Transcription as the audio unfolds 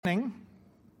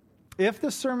If the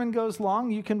sermon goes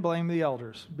long, you can blame the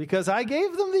elders, because I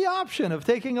gave them the option of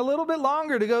taking a little bit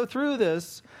longer to go through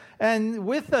this, and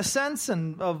with a sense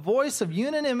and a voice of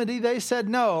unanimity, they said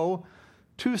no.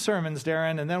 2 sermons,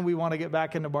 Darren, and then we want to get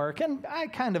back into Mark, and I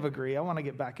kind of agree. I want to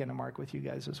get back into Mark with you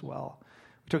guys as well.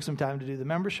 We took some time to do the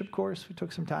membership course. We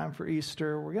took some time for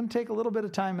Easter. We're going to take a little bit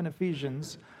of time in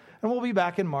Ephesians, and we'll be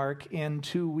back in Mark in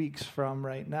 2 weeks from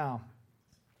right now.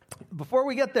 Before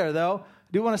we get there, though,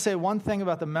 I do want to say one thing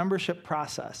about the membership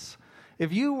process.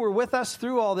 If you were with us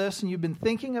through all this and you've been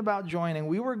thinking about joining,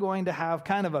 we were going to have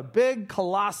kind of a big,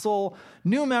 colossal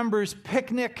new members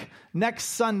picnic next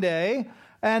Sunday.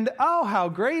 And oh, how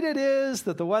great it is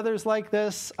that the weather's like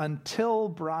this until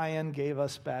Brian gave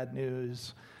us bad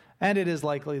news. And it is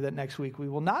likely that next week we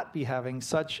will not be having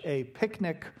such a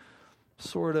picnic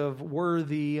sort of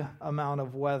worthy amount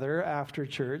of weather after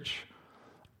church.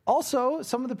 Also,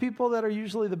 some of the people that are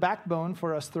usually the backbone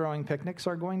for us throwing picnics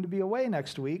are going to be away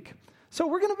next week. So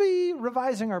we're going to be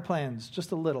revising our plans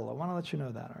just a little. I want to let you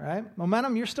know that, all right?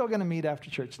 Momentum, you're still going to meet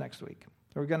after church next week.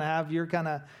 We're going to have your kind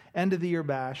of end-of-the-year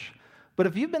bash. But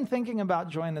if you've been thinking about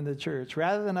joining the church,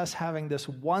 rather than us having this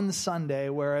one Sunday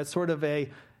where it's sort of a,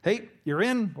 hey, you're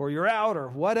in or you're out or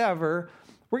whatever,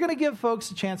 we're going to give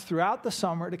folks a chance throughout the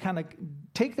summer to kind of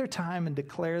take their time and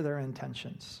declare their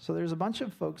intentions. So there's a bunch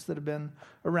of folks that have been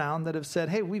around that have said,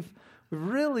 hey, we've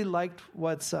really liked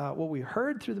what we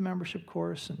heard through the membership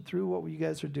course and through what you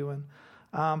guys are doing,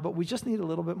 but we just need a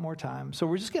little bit more time. So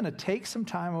we're just going to take some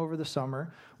time over the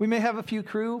summer. We may have a few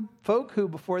crew folk who,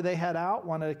 before they head out,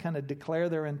 want to kind of declare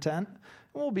their intent, and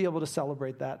we'll be able to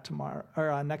celebrate that tomorrow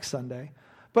or next Sunday.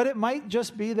 But it might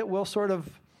just be that we'll sort of,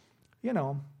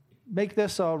 make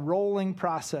this a rolling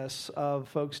process of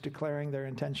folks declaring their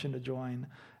intention to join.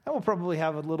 And we'll probably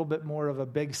have a little bit more of a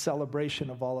big celebration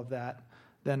of all of that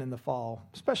than in the fall,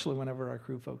 especially whenever our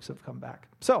crew folks have come back.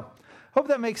 So, hope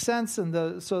that makes sense,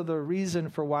 and so the reason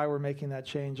for why we're making that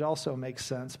change also makes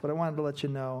sense, but I wanted to let you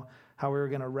know how we were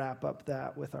going to wrap up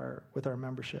that with our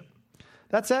membership.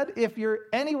 That said, if you're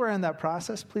anywhere in that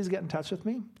process, please get in touch with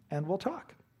me, and we'll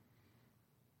talk.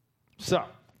 So,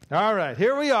 all right,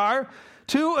 here we are.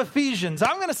 To Ephesians.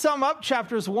 I'm going to sum up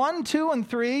chapters 1, 2, and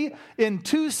 3 in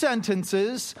 2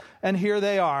 sentences, and here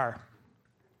they are.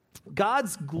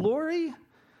 God's glory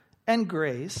and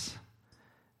grace,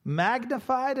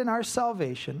 magnified in our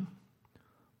salvation,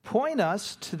 point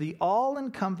us to the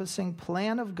all-encompassing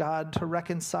plan of God to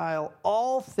reconcile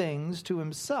all things to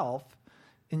himself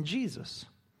in Jesus.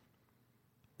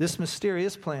 This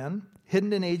mysterious plan,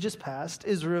 hidden in ages past,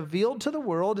 is revealed to the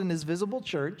world in his visible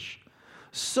church,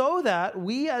 so that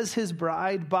we as his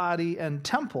bride, body, and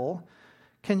temple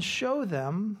can show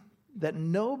them that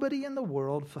nobody in the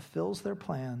world fulfills their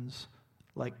plans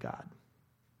like God.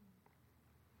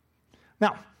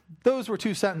 Now, those were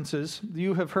 2 sentences.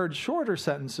 You have heard shorter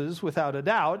sentences without a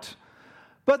doubt,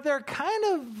 but they're kind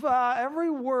of every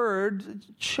word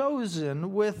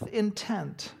chosen with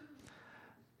intent.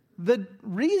 The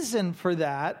reason for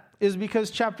that is because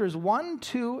chapters 1,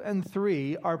 2, and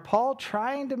 3 are Paul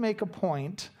trying to make a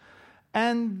point,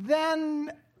 and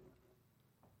then,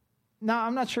 now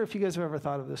I'm not sure if you guys have ever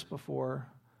thought of this before,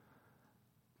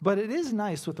 but it is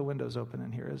nice with the windows open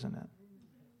in here, isn't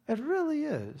it? It really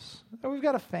is. We've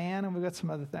got a fan and we've got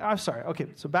some other things. I'm sorry. Okay,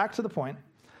 so back to the point.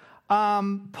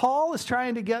 Paul is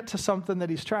trying to get to something that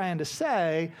he's trying to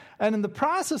say, and in the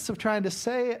process of trying to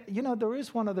say, there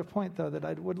is one other point, though, that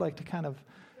I would like to kind of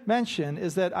mention,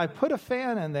 is that I put a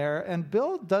fan in there, and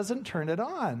Bill doesn't turn it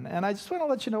on, and I just want to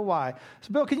let you know why.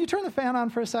 So, Bill, can you turn the fan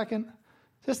on for a second?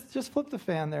 Just flip the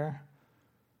fan there.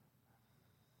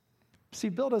 See,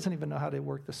 Bill doesn't even know how to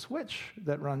work the switch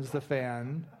that runs the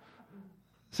fan.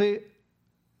 See,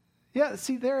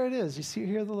 there it is. You see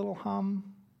here the little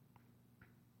hum?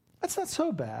 That's not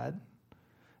so bad.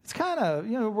 It's kind of,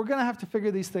 we're going to have to figure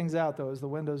these things out, though, as the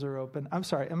windows are open. I'm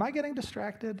sorry, am I getting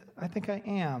distracted? I think I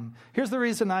am. Here's the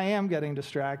reason I am getting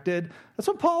distracted. That's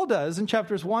what Paul does in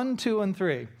chapters 1, 2, and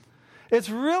 3. It's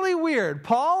really weird.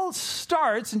 Paul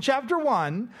starts in chapter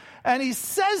 1, and he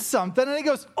says something, and he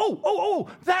goes, oh,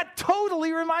 that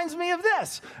totally reminds me of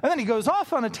this. And then he goes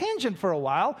off on a tangent for a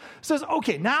while, says,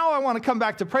 okay, now I want to come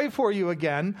back to pray for you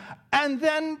again, and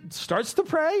then starts to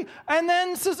pray, and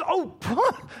then says,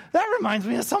 that reminds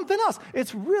me of something else.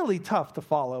 It's really tough to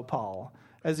follow Paul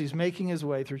as he's making his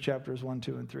way through chapters 1,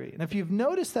 2, and 3. And if you've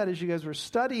noticed that as you guys were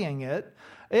studying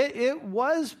it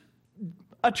was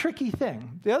a tricky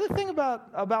thing. The other thing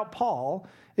about Paul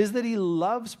is that he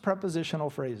loves prepositional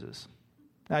phrases.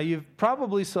 Now, you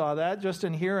probably saw that just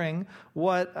in hearing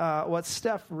what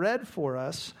Steph read for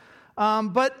us.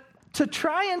 But to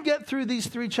try and get through these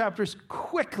 3 chapters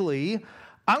quickly,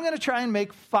 I'm going to try and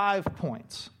make 5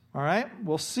 points. All right?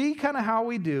 We'll see kind of how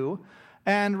we do.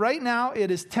 And right now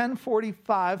it is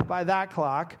 10:45 by that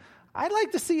clock. I'd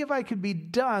like to see if I could be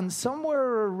done somewhere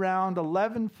around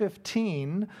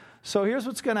 11:15. So here's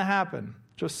what's going to happen.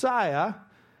 Josiah,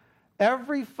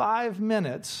 every 5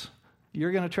 minutes,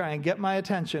 you're going to try and get my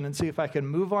attention and see if I can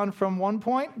move on from one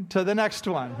point to the next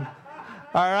one.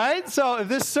 All right? So if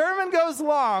this sermon goes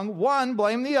long, 1,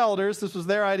 blame the elders. This was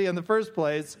their idea in the first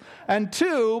place. And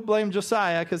 2, blame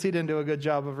Josiah because he didn't do a good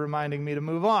job of reminding me to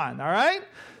move on. All right?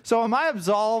 So am I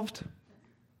absolved?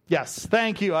 Yes.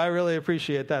 Thank you. I really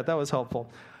appreciate that. That was helpful.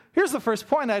 Here's the first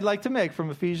point I'd like to make from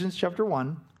Ephesians chapter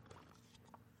 1.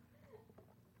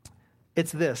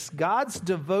 It's this: God's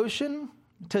devotion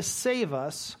to save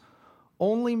us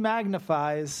only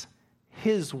magnifies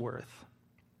his worth.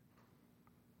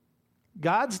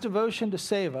 God's devotion to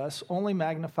save us only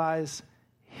magnifies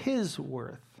his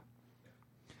worth.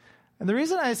 And the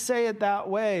reason I say it that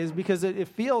way is because it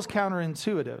feels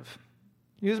counterintuitive.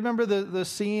 You guys remember the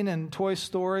scene in Toy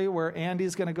Story where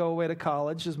Andy's going to go away to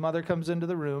college. His mother comes into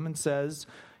the room and says,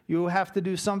 you have to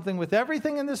do something with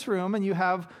everything in this room, and you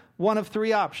have one of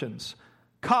 3 options: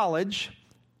 college,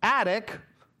 attic,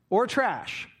 or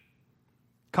trash.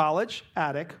 College,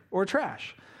 attic, or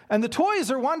trash. And the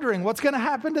toys are wondering what's going to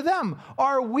happen to them.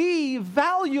 Are we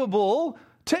valuable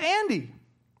to Andy?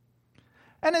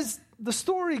 And as the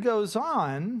story goes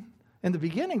on, in the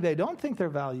beginning, they don't think they're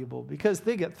valuable because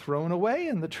they get thrown away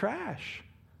in the trash.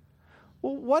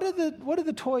 Well, what do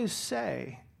the toys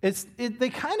say? They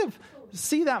kind of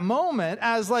see that moment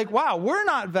as like, wow, we're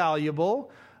not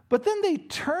valuable. But then they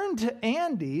turn to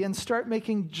Andy and start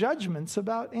making judgments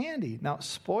about Andy. Now,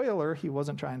 spoiler, he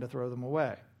wasn't trying to throw them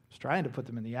away. He was trying to put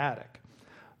them in the attic.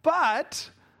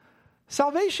 But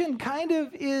salvation kind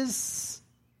of is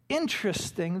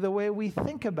interesting the way we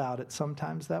think about it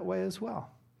sometimes that way as well.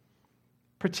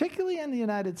 Particularly in the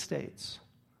United States.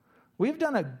 We've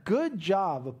done a good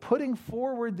job of putting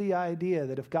forward the idea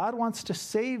that if God wants to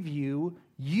save you,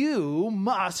 you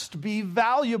must be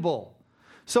valuable.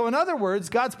 So in other words,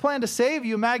 God's plan to save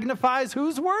you magnifies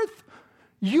whose worth?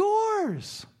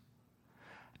 Yours.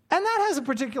 And that has a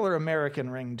particular American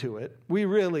ring to it. We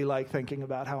really like thinking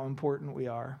about how important we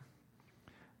are.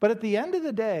 But at the end of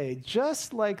the day,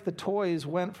 just like the toys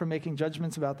went from making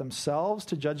judgments about themselves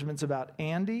to judgments about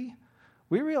Andy,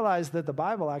 we realize that the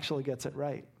Bible actually gets it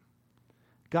right.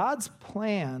 God's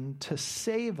plan to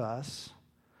save us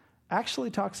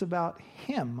actually talks about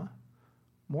him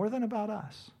more than about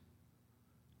us.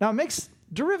 Now, it makes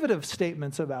derivative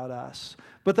statements about us,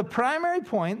 but the primary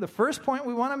point, the first point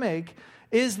we want to make,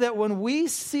 is that when we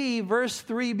see verse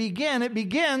 3 begin, it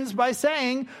begins by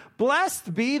saying,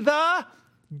 "Blessed be the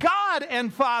God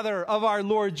and Father of our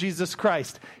Lord Jesus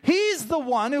Christ." He's the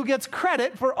one who gets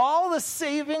credit for all the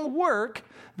saving work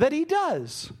that he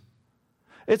does.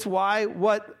 It's why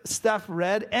what Steph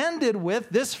read ended with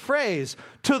this phrase,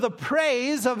 "to the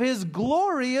praise of his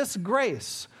glorious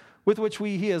grace, with which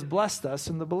he has blessed us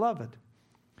in the beloved."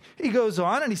 He goes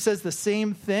on and he says the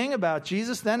same thing about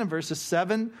Jesus then in verses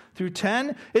 7 through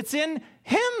 10. It's in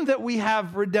him that we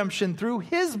have redemption through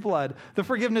his blood, the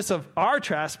forgiveness of our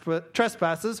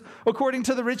trespasses according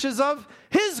to the riches of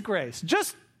his grace.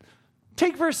 Just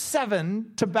take verse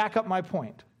 7 to back up my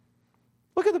point.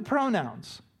 Look at the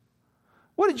pronouns.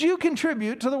 What did you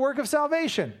contribute to the work of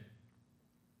salvation?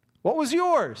 What was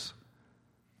yours?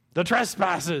 The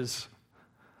trespasses.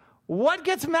 What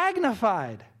gets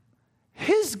magnified?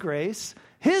 His grace,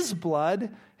 his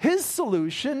blood, his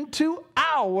solution to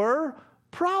our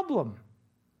problem.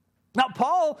 Now,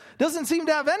 Paul doesn't seem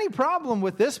to have any problem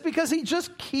with this because he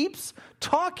just keeps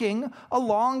talking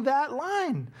along that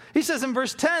line. He says in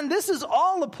verse 10, this is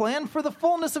all a plan for the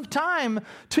fullness of time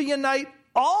to unite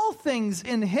all things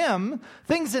in him,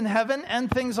 things in heaven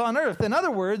and things on earth. In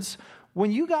other words,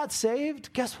 when you got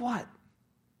saved, guess what?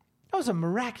 That was a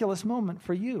miraculous moment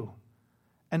for you.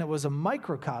 And it was a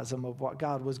microcosm of what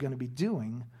God was going to be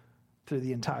doing through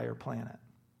the entire planet.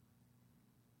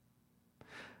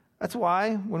 That's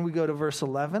why when we go to verse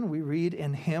 11, we read,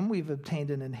 in him we've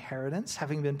obtained an inheritance,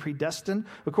 having been predestined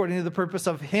according to the purpose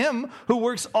of him who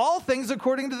works all things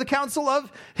according to the counsel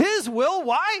of his will.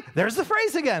 Why? There's the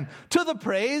phrase again. To the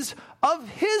praise of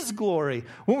his glory.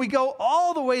 When we go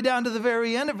all the way down to the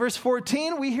very end at verse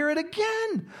 14, we hear it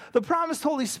again. The promised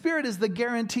Holy Spirit is the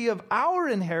guarantee of our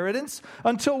inheritance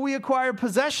until we acquire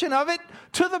possession of it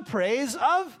to the praise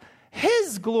of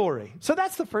his glory. So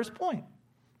that's the first point.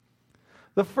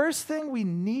 The first thing we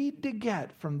need to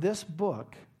get from this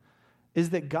book is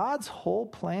that God's whole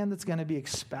plan that's going to be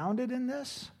expounded in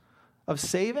this of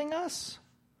saving us,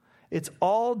 it's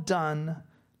all done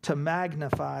to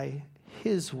magnify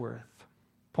his worth.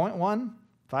 Point 1,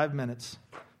 5 minutes.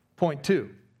 Point 2,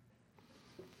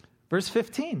 verse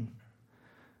 15.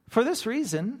 For this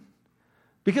reason,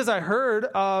 because I heard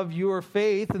of your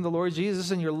faith in the Lord Jesus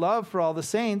and your love for all the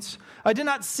saints, I did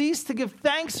not cease to give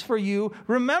thanks for you,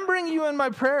 remembering you in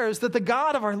my prayers, that the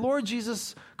God of our Lord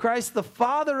Jesus Christ, the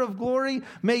Father of glory,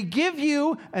 may give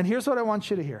you, and here's what I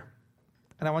want you to hear.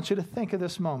 And I want you to think of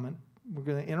this moment. We're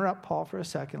going to interrupt Paul for a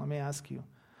second. Let me ask you.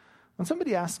 When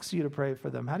somebody asks you to pray for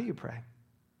them, how do you pray?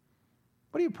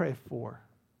 What do you pray for?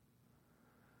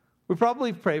 We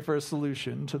probably pray for a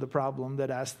solution to the problem that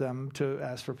asked them to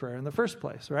ask for prayer in the first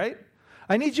place, right?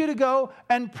 I need you to go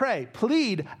and pray.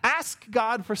 Plead. Ask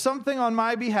God for something on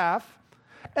my behalf.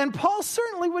 And Paul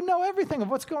certainly would know everything of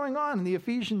what's going on in the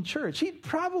Ephesian church. He'd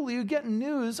probably get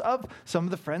news of some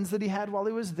of the friends that he had while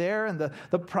he was there and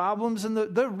the problems and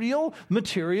the real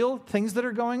material things that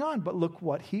are going on. But look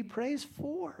what he prays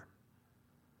for.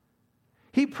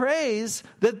 He prays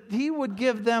that he would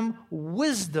give them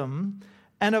wisdom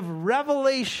and of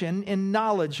revelation in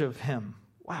knowledge of him.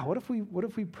 Wow, what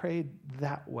if we prayed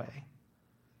that way?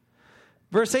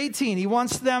 Verse 18, he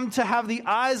wants them to have the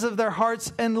eyes of their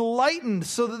hearts enlightened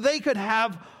so that they could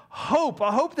have hope,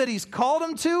 a hope that he's called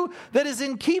them to, that is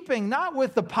in keeping, not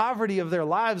with the poverty of their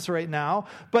lives right now,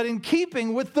 but in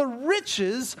keeping with the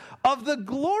riches of the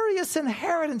glorious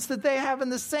inheritance that they have in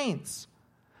the saints.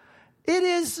 It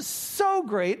is so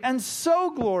great and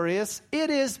so glorious. It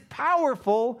is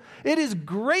powerful. It is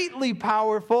greatly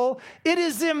powerful. It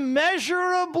is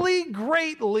immeasurably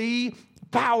greatly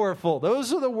powerful.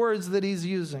 Those are the words that he's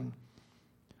using.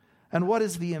 And what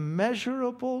is the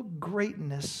immeasurable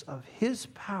greatness of his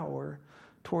power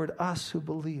toward us who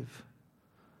believe?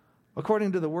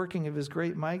 According to the working of his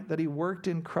great might that he worked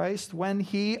in Christ when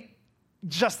he,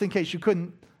 just in case you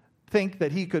couldn't think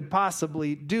that he could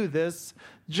possibly do this,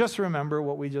 just remember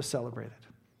what we just celebrated.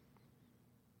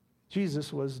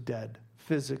 Jesus was dead,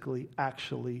 physically,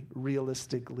 actually,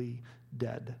 realistically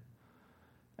dead.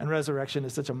 And resurrection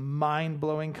is such a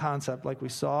mind-blowing concept, like we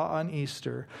saw on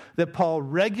Easter, that Paul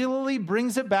regularly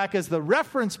brings it back as the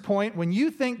reference point when you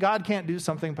think God can't do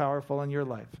something powerful in your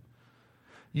life.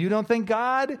 You don't think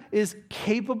God is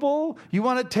capable? You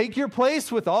want to take your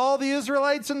place with all the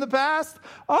Israelites in the past?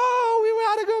 Oh, we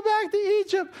want to go back to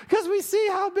Egypt because we see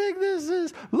how big this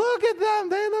is. Look at them.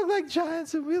 They look like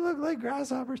giants and we look like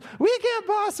grasshoppers. We can't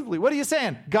possibly. What are you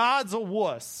saying? God's a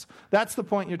wuss. That's the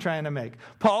point you're trying to make.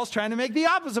 Paul's trying to make the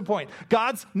opposite point.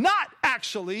 God's not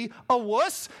actually a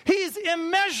wuss. He's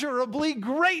immeasurably,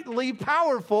 greatly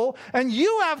powerful, and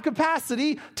you have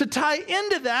capacity to tie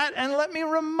into that. And let me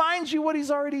remind you what he's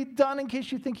already done in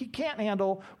case you think he can't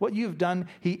handle what you've done.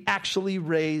 He actually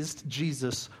raised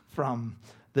Jesus from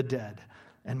the dead.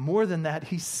 And more than that,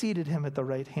 he seated him at the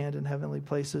right hand in heavenly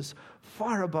places,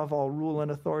 far above all rule and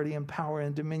authority and power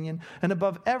and dominion, and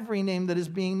above every name that is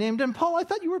being named. And Paul, I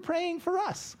thought you were praying for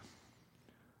us.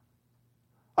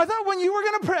 I thought when you were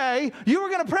going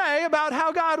to pray about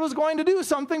how God was going to do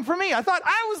something for me. I thought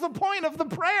I was the point of the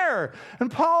prayer.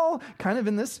 And Paul, kind of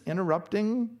in this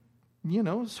interrupting,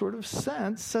 sort of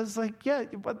sense, says like, yeah,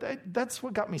 but that's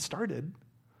what got me started.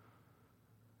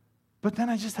 But then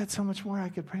I just had so much more I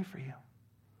could pray for you.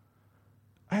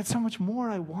 I had so much more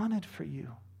I wanted for you.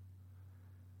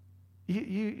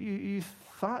 You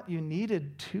thought you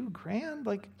needed $2,000?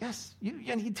 Like, yes, you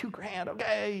need $2,000,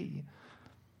 okay.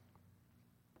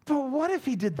 But what if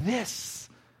he did this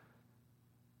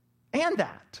and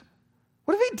that?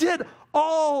 What if he did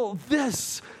all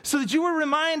this so that you were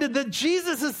reminded that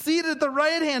Jesus is seated at the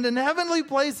right hand in heavenly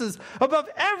places above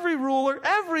every ruler,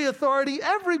 every authority,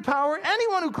 every power,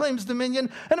 anyone who claims dominion,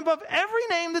 and above every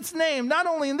name that's named, not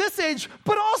only in this age,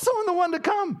 but also in the one to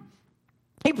come.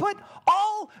 He put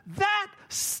all that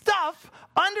stuff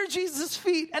under Jesus'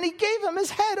 feet, and he gave him his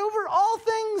head over all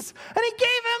things, and he gave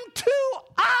him to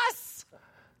us.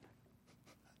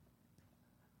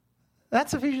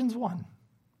 That's Ephesians 1.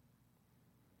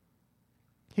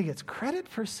 He gets credit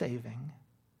for saving,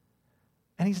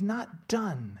 and he's not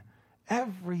done.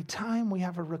 Every time we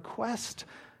have a request,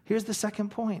 here's the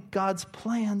second point. God's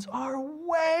plans are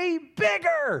way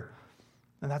bigger.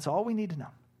 And that's all we need to know.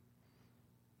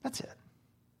 That's it.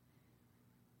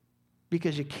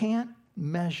 Because you can't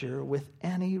measure with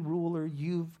any ruler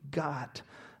you've got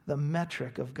the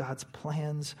metric of God's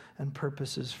plans and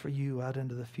purposes for you out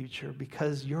into the future,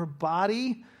 because your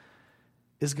body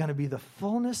is going to be the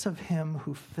fullness of him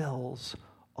who fills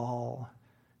all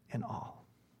in all.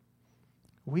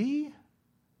 We,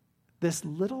 this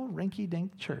little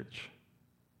rinky-dink church,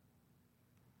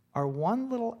 are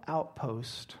one little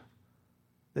outpost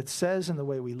that says in the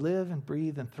way we live and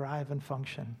breathe and thrive and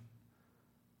function,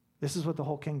 this is what the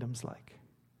whole kingdom's like.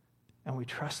 And we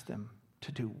trust them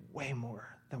to do way more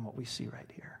than what we see right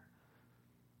here.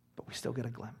 But we still get a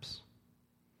glimpse.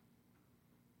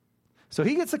 So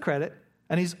he gets the credit,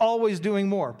 and he's always doing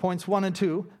more. Points 1 and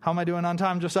 2. How am I doing on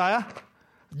time, Josiah?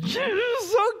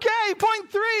 Yes, okay.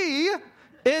 Point 3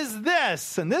 is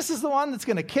this. And this is the one that's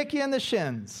going to kick you in the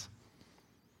shins.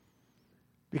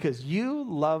 Because you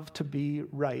love to be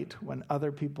right when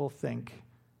other people think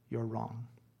you're wrong.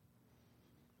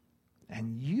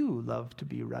 And you love to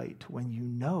be right when you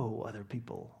know other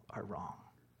people are wrong.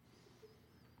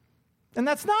 And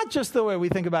that's not just the way we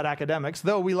think about academics,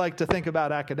 though we like to think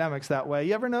about academics that way.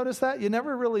 You ever notice that? You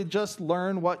never really just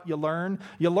learn what you learn.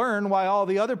 You learn why all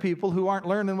the other people who aren't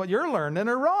learning what you're learning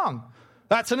are wrong.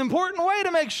 That's an important way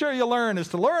to make sure you learn, is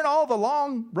to learn all the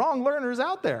wrong learners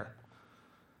out there.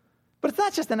 But it's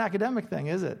not just an academic thing,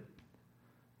 is it?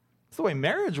 It's the way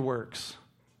marriage works.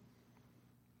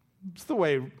 It's the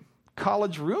way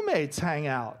college roommates hang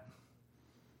out.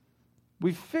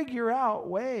 We figure out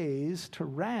ways to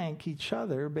rank each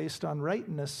other based on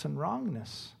rightness and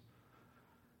wrongness.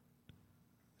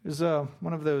 There's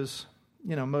one of those,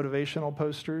 motivational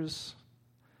posters.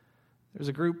 There's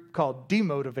a group called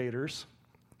Demotivators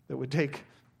that would take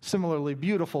similarly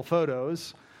beautiful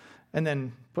photos and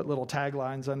then put little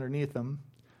taglines underneath them.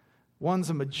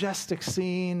 One's a majestic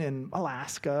scene in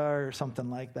Alaska or something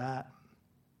like that.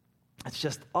 It's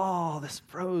just all this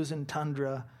frozen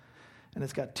tundra. And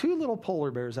it's got 2 little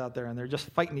polar bears out there, and they're just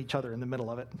fighting each other in the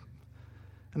middle of it.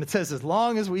 And it says, as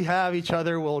long as we have each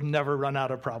other, we'll never run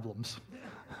out of problems.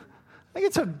 I think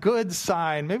it's a good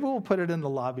sign. Maybe we'll put it in the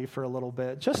lobby for a little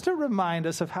bit, just to remind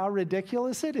us of how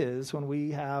ridiculous it is when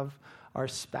we have our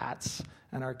spats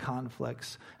and our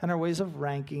conflicts and our ways of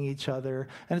ranking each other.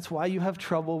 And it's why you have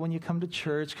trouble when you come to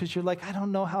church, because you're like, I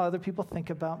don't know how other people think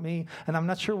about me, and I'm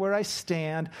not sure where I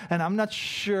stand, and I'm not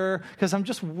sure because I'm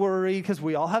just worried because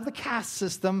we all have the caste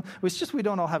system. It's just we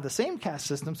don't all have the same caste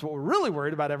system, so we're really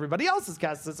worried about everybody else's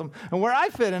caste system and where I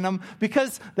fit in them,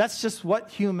 because that's just what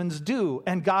humans do.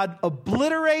 And God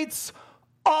obliterates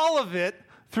all of it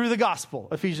through the gospel,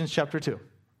 Ephesians chapter 2.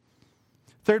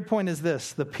 Third point is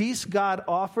this: the peace God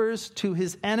offers to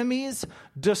his enemies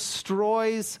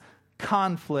destroys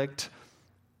conflict,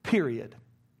 period.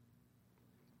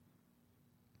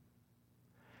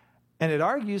 And it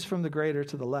argues from the greater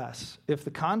to the less. If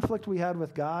the conflict we had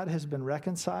with God has been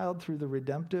reconciled through the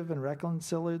redemptive and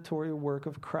reconciliatory work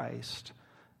of Christ,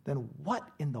 then what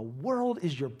in the world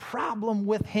is your problem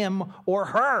with him or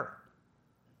her?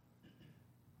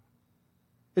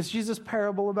 It's Jesus'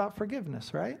 parable about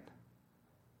forgiveness, right?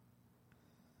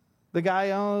 The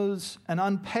guy owes an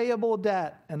unpayable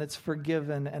debt, and it's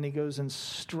forgiven, and he goes and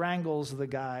strangles the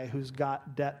guy who's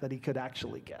got debt that he could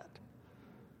actually get.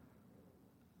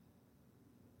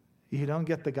 You don't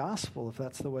get the gospel if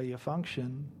that's the way you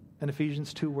function, and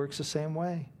Ephesians 2 works the same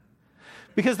way.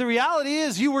 Because the reality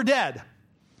is you were dead.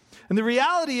 And the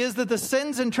reality is that the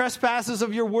sins and trespasses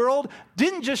of your world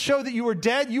didn't just show that you were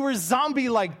dead, you were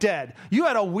zombie-like dead. You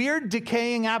had a weird,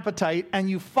 decaying appetite, and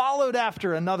you followed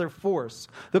after another force,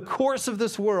 the course of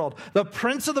this world, the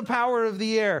prince of the power of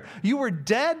the air. You were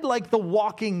dead like the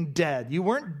walking dead. You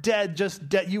weren't dead, just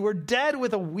dead. You were dead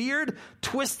with a weird,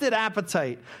 twisted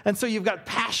appetite. And so you've got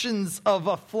passions of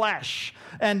a flesh,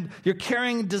 and you're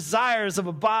carrying desires of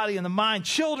a body and the mind,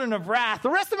 children of wrath. The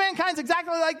rest of mankind's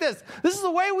exactly like this. This is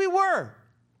the way we were.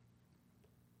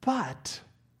 But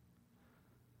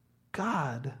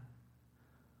God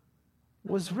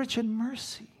was rich in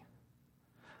mercy.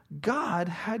 God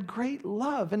had great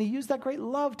love, and he used that great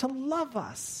love to love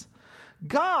us.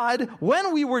 God,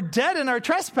 when we were dead in our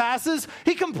trespasses,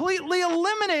 he completely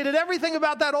eliminated everything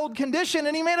about that old condition,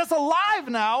 and he made us alive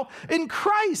now in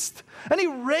Christ. And he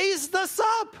raised us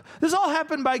up. This all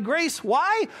happened by grace.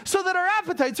 Why? So that our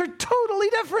appetites are totally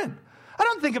different. I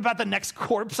don't think about the next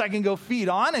corpse I can go feed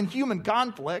on in human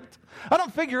conflict. I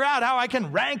don't figure out how I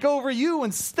can rank over you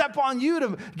and step on you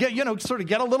to get, sort of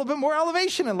get a little bit more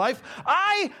elevation in life.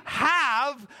 I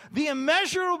have the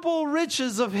immeasurable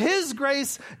riches of his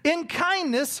grace in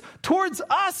kindness towards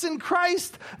us in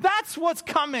Christ. That's what's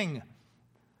coming.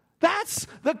 That's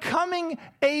the coming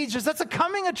ages. That's the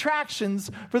coming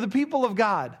attractions for the people of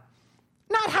God.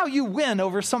 Not how you win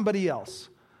over somebody else.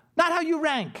 Not how you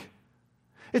rank.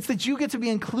 It's that you get to be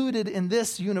included in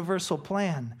this universal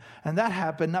plan. And that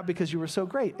happened not because you were so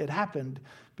great. It happened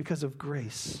because of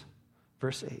grace.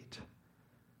 Verse 8.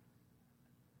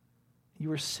 You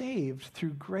were saved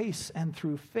through grace and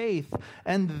through faith.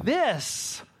 And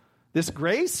this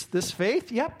grace, this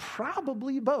faith, yeah,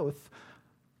 probably both,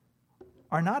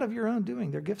 are not of your own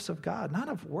doing. They're gifts of God, not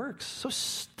of works. So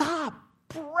stop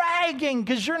bragging,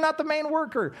 because you're not the main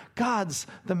worker. God's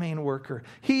the main worker.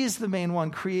 He's the main one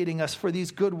creating us for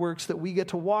these good works that we get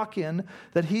to walk in,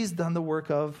 that he's done the work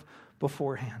of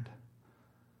beforehand.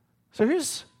 So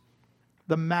here's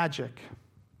the magic,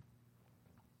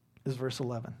 is verse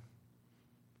 11.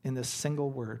 In this single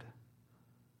word,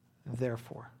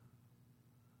 therefore.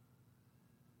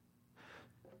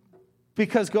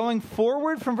 Because going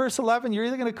forward from verse 11, you're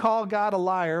either going to call God a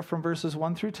liar from verses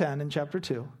 1 through 10 in chapter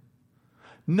 2.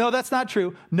 No, that's not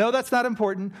true. No, that's not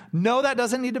important. No, that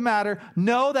doesn't need to matter.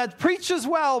 No, that preaches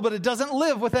well, but it doesn't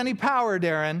live with any power,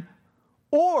 Darren.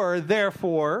 Or,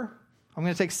 therefore, I'm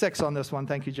going to take 6 on this one.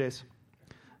 Thank you, Jace.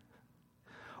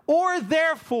 Or,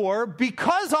 therefore,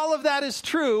 because all of that is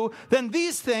true, then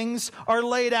these things are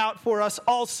laid out for us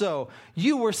also.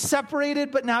 You were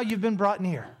separated, but now you've been brought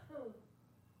near.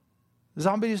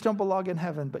 Zombies don't belong in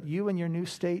heaven, but you in your new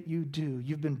state, you do.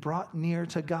 You've been brought near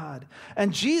to God.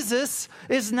 And Jesus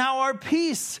is now our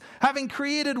peace, having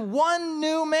created one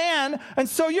new man. And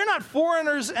so you're not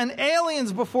foreigners and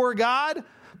aliens before God,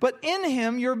 but in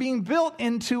him you're being built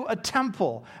into a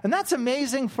temple. And that's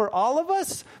amazing for all of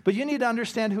us, but you need to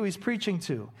understand who he's preaching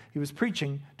to. He was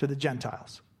preaching to the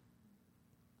Gentiles.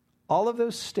 All of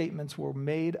those statements were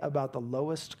made about the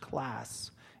lowest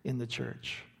class in the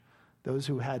church. Those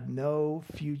who had no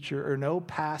future or no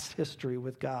past history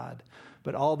with God,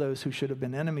 but all those who should have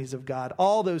been enemies of God,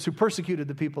 all those who persecuted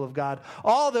the people of God,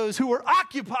 all those who were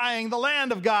occupying the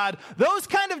land of God, those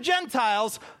kind of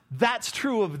Gentiles, that's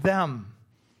true of them.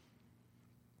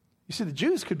 You see, the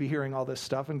Jews could be hearing all this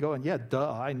stuff and going, yeah,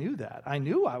 duh, I knew that. I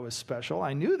knew I was special.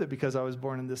 I knew that because I was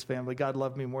born in this family, God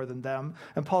loved me more than them.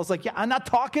 And Paul's like, yeah, I'm not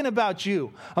talking about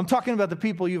you. I'm talking about the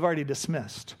people you've already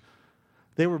dismissed.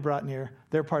 They were brought near.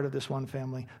 They're part of this one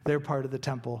family. They're part of the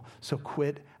temple. So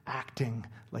quit acting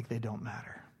like they don't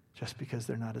matter just because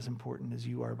they're not as important as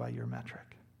you are by your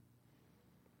metric.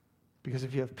 Because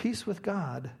if you have peace with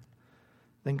God,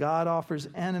 then God offers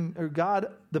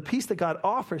the peace that God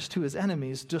offers to his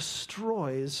enemies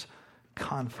destroys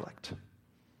conflict.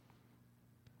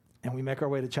 And we make our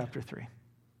way to chapter 3.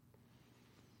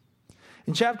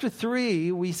 In chapter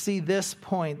 3, we see this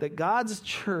point that God's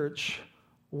church,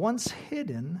 once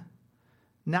hidden,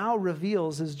 now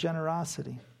reveals his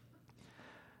generosity.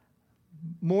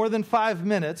 More than 5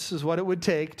 minutes is what it would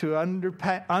take to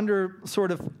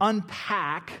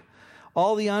unpack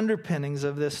all the underpinnings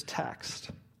of this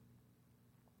text.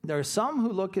 There are some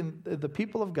who look in the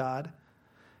people of God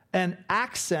and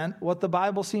accent what the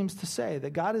Bible seems to say,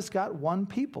 that God has got one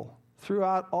people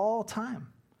throughout all time.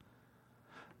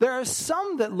 There are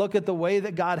some that look at the way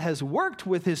that God has worked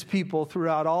with his people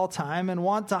throughout all time and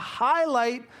want to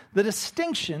highlight the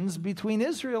distinctions between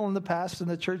Israel in the past and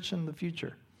the church in the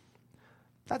future.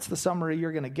 That's the summary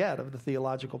you're going to get of the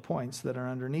theological points that are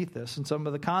underneath this and some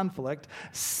of the conflict.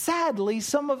 Sadly,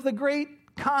 some of the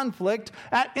great conflict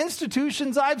at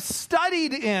institutions I've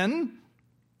studied in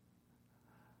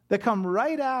that come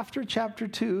right after chapter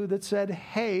 2 that said,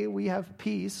 hey, we have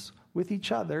peace with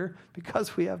each other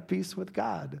because we have peace with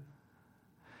God.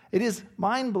 It is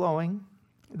mind-blowing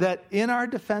that in our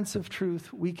defense of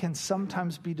truth, we can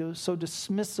sometimes be so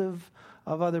dismissive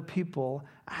of other people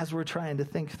as we're trying to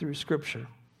think through Scripture.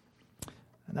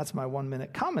 And that's my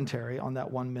 1-minute commentary on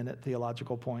that 1-minute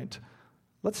theological point.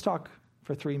 Let's talk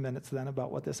for 3 minutes then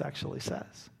about what this actually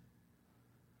says.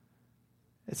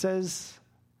 It says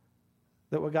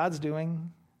that what God's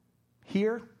doing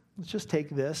here, let's just take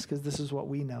this because this is what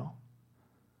we know.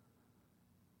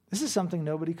 This is something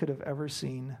nobody could have ever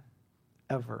seen,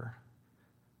 ever.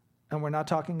 And we're not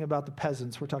talking about the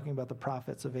peasants, we're talking about the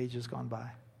prophets of ages gone by.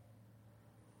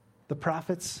 The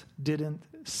prophets didn't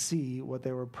see what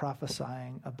they were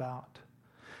prophesying about.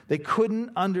 They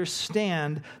couldn't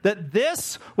understand that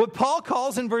this, what Paul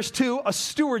calls in verse 2, a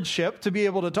stewardship, to be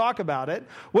able to talk about it,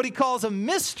 what he calls a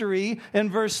mystery in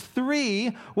verse 3,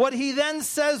 what he then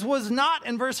says was not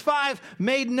in verse 5,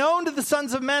 made known to the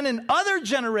sons of men in other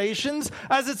generations,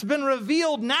 as it's been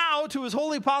revealed now to his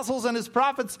holy apostles and his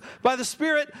prophets by the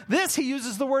Spirit. This, he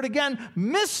uses the word again,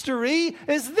 mystery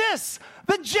is this: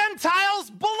 the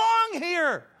Gentiles belong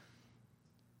here.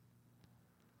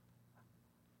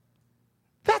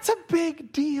 That's a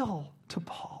big deal to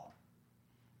Paul.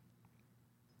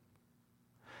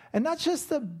 And not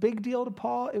just a big deal to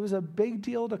Paul, it was a big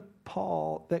deal to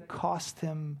Paul that cost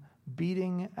him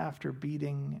beating after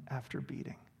beating after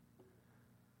beating.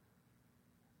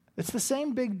 It's the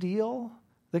same big deal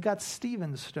that got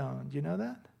Stephen stoned. You know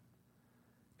that?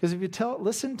 Because if you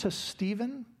listen to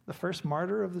Stephen, the first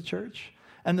martyr of the church,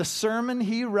 and the sermon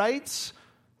he writes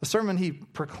the sermon he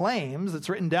proclaims that's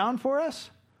written down for us,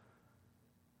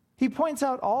 he points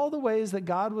out all the ways that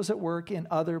God was at work in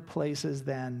other places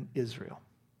than Israel.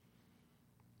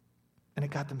 And it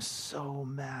got them so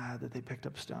mad that they picked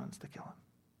up stones to kill him.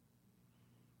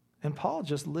 And Paul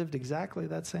just lived exactly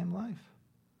that same life.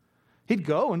 He'd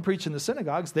go and preach in the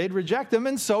synagogues. They'd reject him,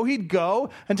 and so he'd go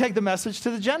and take the message to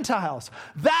the Gentiles.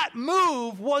 That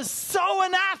move was so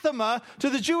anathema to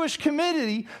the Jewish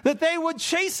community that they would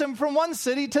chase him from one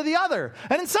city to the other.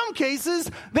 And in some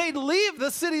cases, they'd leave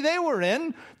the city they were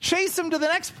in, chase him to the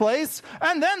next place,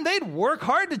 and then they'd work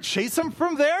hard to chase him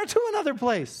from there to another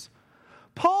place.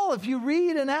 Paul, if you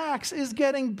read in Acts, is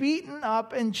getting beaten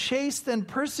up and chased and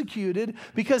persecuted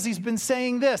because he's been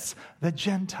saying this: the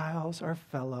Gentiles are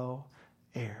fellow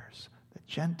heirs. The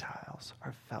Gentiles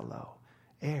are fellow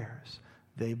heirs.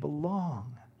 They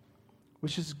belong,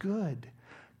 which is good,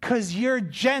 because you're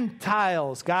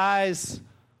Gentiles, guys.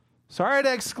 Sorry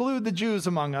to exclude the Jews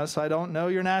among us. I don't know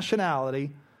your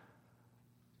nationality.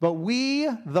 But we,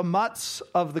 the mutts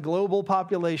of the global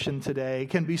population today,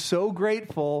 can be so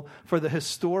grateful for the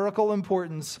historical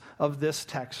importance of this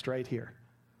text right here.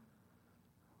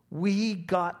 We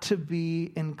got to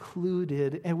be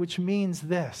included, and which means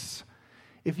this: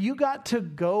 if you got to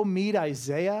go meet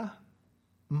Isaiah,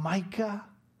 Micah,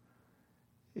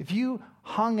 if you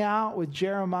hung out with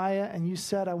Jeremiah and you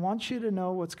said, I want you to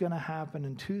know what's going to happen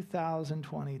in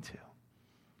 2022.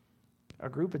 A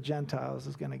group of Gentiles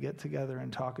is going to get together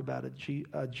and talk about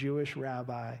a Jewish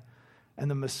rabbi,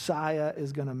 and the Messiah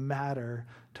is going to matter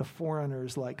to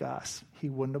foreigners like us. He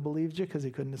wouldn't have believed you because he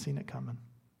couldn't have seen it coming.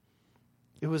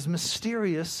 It was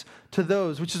mysterious to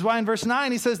those, which is why in verse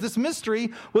 9 he says this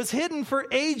mystery was hidden for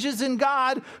ages in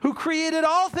God who created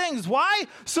all things. Why?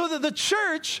 So that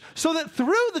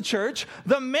through the church,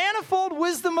 the manifold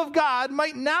wisdom of God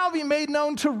might now be made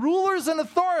known to rulers and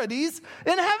authorities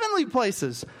in heavenly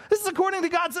places. This is according to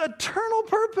God's eternal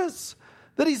purpose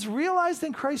that he's realized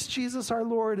in Christ Jesus our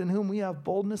Lord, in whom we have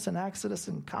boldness and access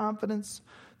and confidence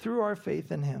through our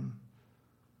faith in him.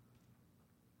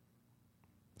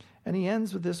 And he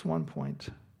ends with this one point.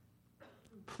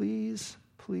 Please,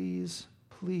 please,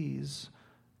 please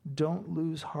don't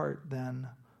lose heart then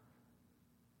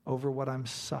over what I'm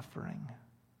suffering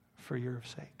for your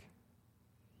sake.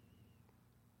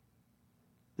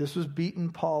 This was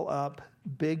beating Paul up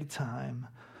big time.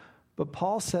 But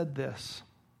Paul said this.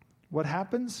 What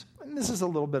happens, and this is a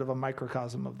little bit of a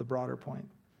microcosm of the broader point.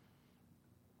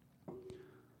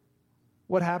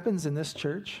 What happens in this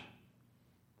church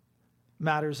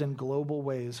matters in global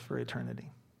ways for eternity.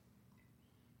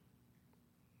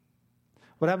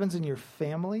 What happens in your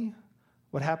family,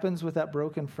 what happens with that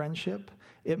broken friendship,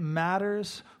 it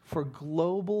matters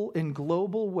in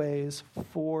global ways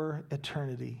for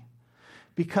eternity.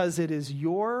 Because it is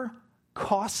your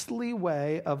costly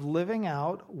way of living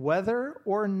out whether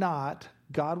or not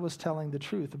God was telling the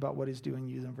truth about what he's doing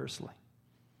universally.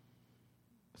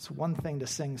 It's one thing to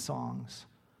sing songs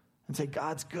and say,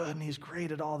 God's good and he's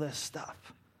great at all this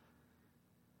stuff.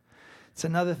 It's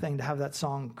another thing to have that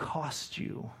song cost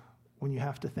you when you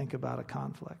have to think about a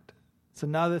conflict. It's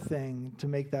another thing to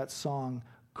make that song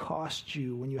cost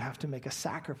you when you have to make a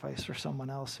sacrifice for someone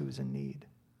else who's in need.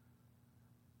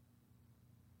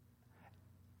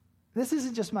 This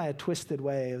isn't just my twisted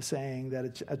way of saying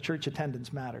that a church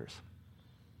attendance matters.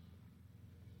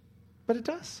 But it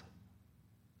does.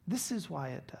 This is why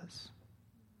it does.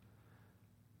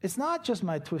 It's not just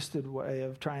my twisted way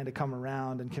of trying to come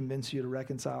around and convince you to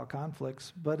reconcile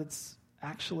conflicts, but it's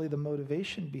actually the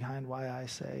motivation behind why I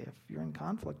say if you're in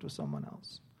conflict with someone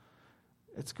else,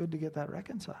 it's good to get that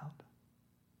reconciled.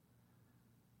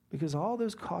 Because all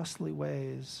those costly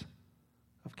ways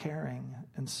of caring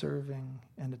and serving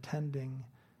and attending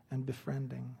and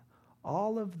befriending,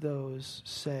 all of those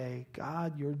say,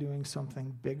 God, you're doing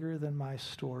something bigger than my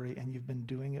story, and you've been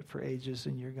doing it for ages,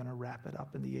 and you're going to wrap it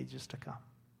up in the ages to come.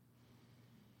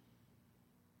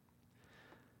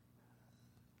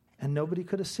 And nobody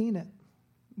could have seen it,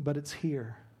 but it's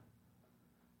here.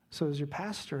 So as your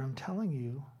pastor, I'm telling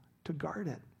you to guard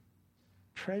it,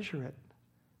 treasure it,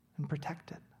 and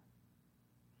protect it.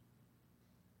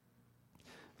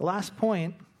 The last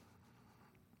point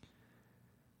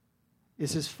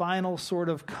is his final sort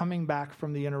of coming back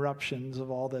from the interruptions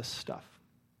of all this stuff.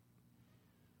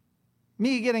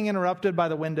 Me getting interrupted by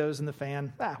the windows and the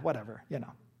fan, whatever,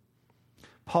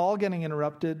 Paul getting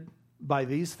interrupted by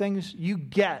these things, you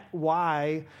get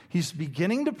why he's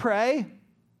beginning to pray,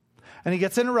 and he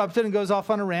gets interrupted and goes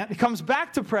off on a rant. He comes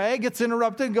back to pray, gets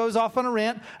interrupted and goes off on a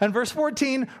rant, and verse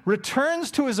 14 returns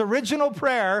to his original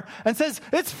prayer and says,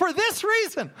 it's for this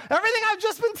reason. Everything I've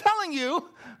just been telling you,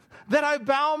 that I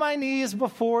bow my knees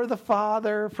before the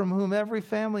Father, from whom every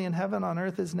family in heaven on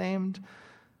earth is named,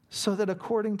 so that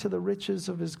according to the riches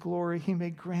of his glory, he may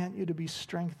grant you to be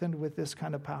strengthened with this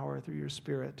kind of power through your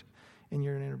Spirit in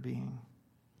your inner being,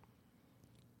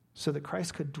 so that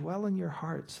Christ could dwell in your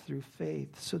hearts through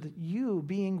faith, so that you,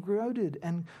 being rooted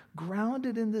and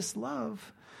grounded in this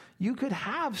love, you could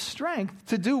have strength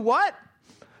to do what?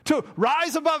 To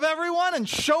rise above everyone and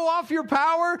show off your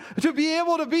power, to be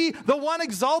able to be the one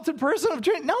exalted person of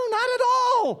truth? No, not at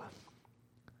all.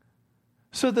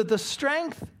 So that the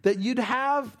strength that you'd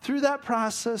have through that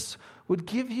process would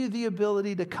give you the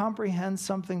ability to comprehend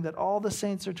something that all the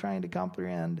saints are trying to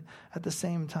comprehend at the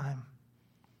same time.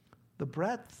 The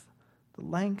breadth, the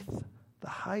length, the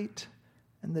height,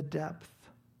 and the depth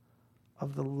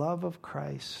of the love of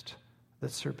Christ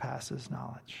that surpasses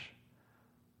knowledge.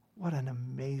 What an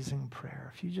amazing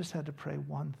prayer. If you just had to pray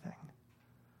one thing.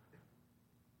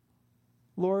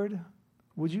 Lord,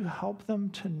 would you help them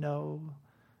to know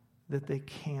that they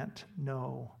can't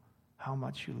know how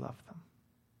much you love them?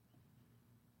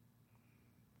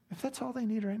 If that's all they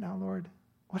need right now, Lord,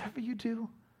 whatever you do,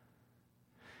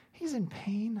 he's in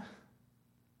pain.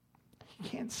 He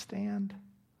can't stand.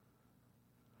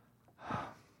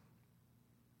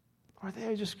 Or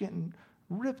they're just getting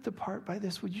ripped apart by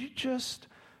this. Would you just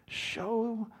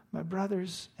show my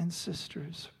brothers and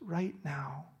sisters right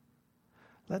now?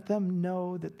 Let them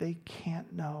know that they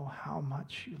can't know how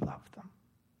much you love them.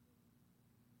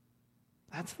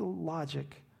 That's the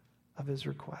logic of his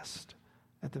request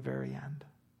at the very end.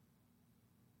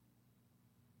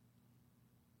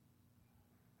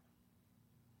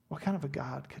 What kind of a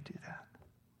God could do that?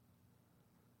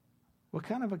 What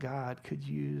kind of a God could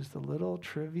use the little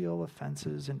trivial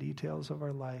offenses and details of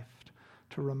our life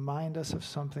to remind us of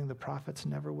something the prophets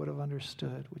never would have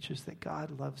understood, which is that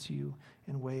God loves you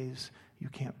in ways you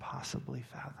can't possibly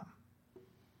fathom?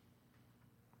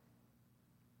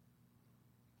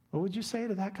 What would you say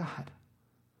to that God?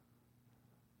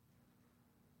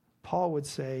 Paul would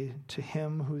say, to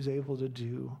him who's able to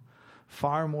do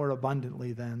far more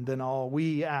abundantly than all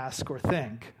we ask or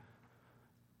think.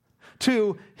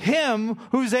 To him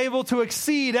who's able to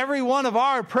exceed every one of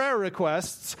our prayer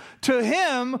requests. To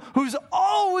him who's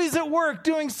always at work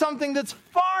doing something that's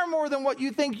far more than what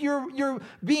you think you're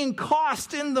being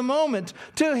cost in the moment.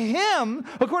 To him,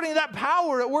 according to that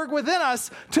power at work within us,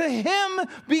 to him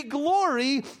be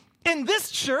glory in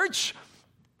this church,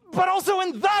 but also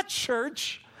in the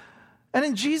church, and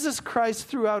in Jesus Christ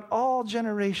throughout all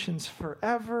generations,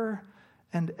 forever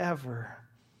and ever.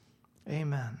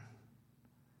 Amen.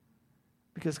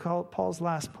 Because Paul's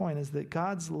last point is that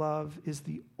God's love is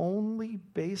the only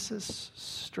basis,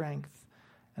 strength,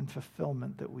 and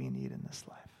fulfillment that we need in this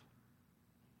life.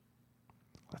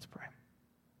 Let's pray.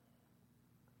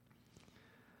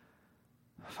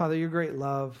 Father, your great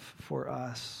love for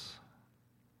us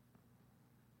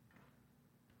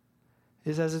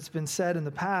is, as it's been said in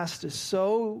the past, is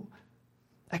so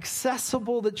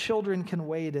accessible that children can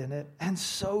wade in it, and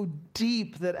so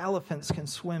deep that elephants can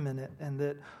swim in it, and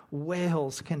that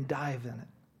whales can dive in it.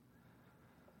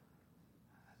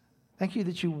 Thank you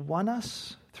that you won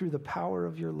us through the power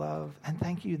of your love, and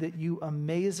thank you that you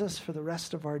amaze us for the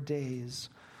rest of our days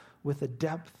with the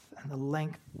depth and the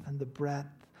length and the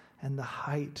breadth and the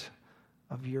height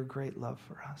of your great love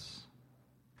for us.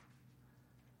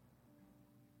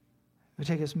 It would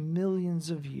take us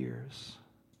millions of years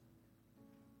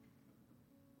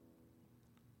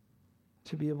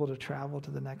to be able to travel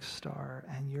to the next star,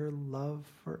 and your love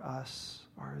for us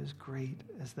are as great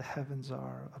as the heavens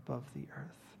are above the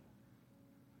earth.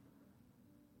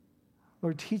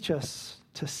 Lord, teach us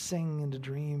to sing and to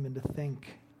dream and to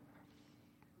think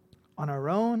on our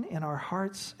own, in our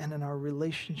hearts, and in our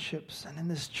relationships, and in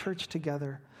this church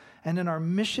together, and in our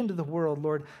mission to the world.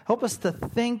 Lord, help us to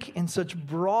think in such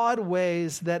broad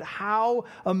ways that how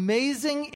amazing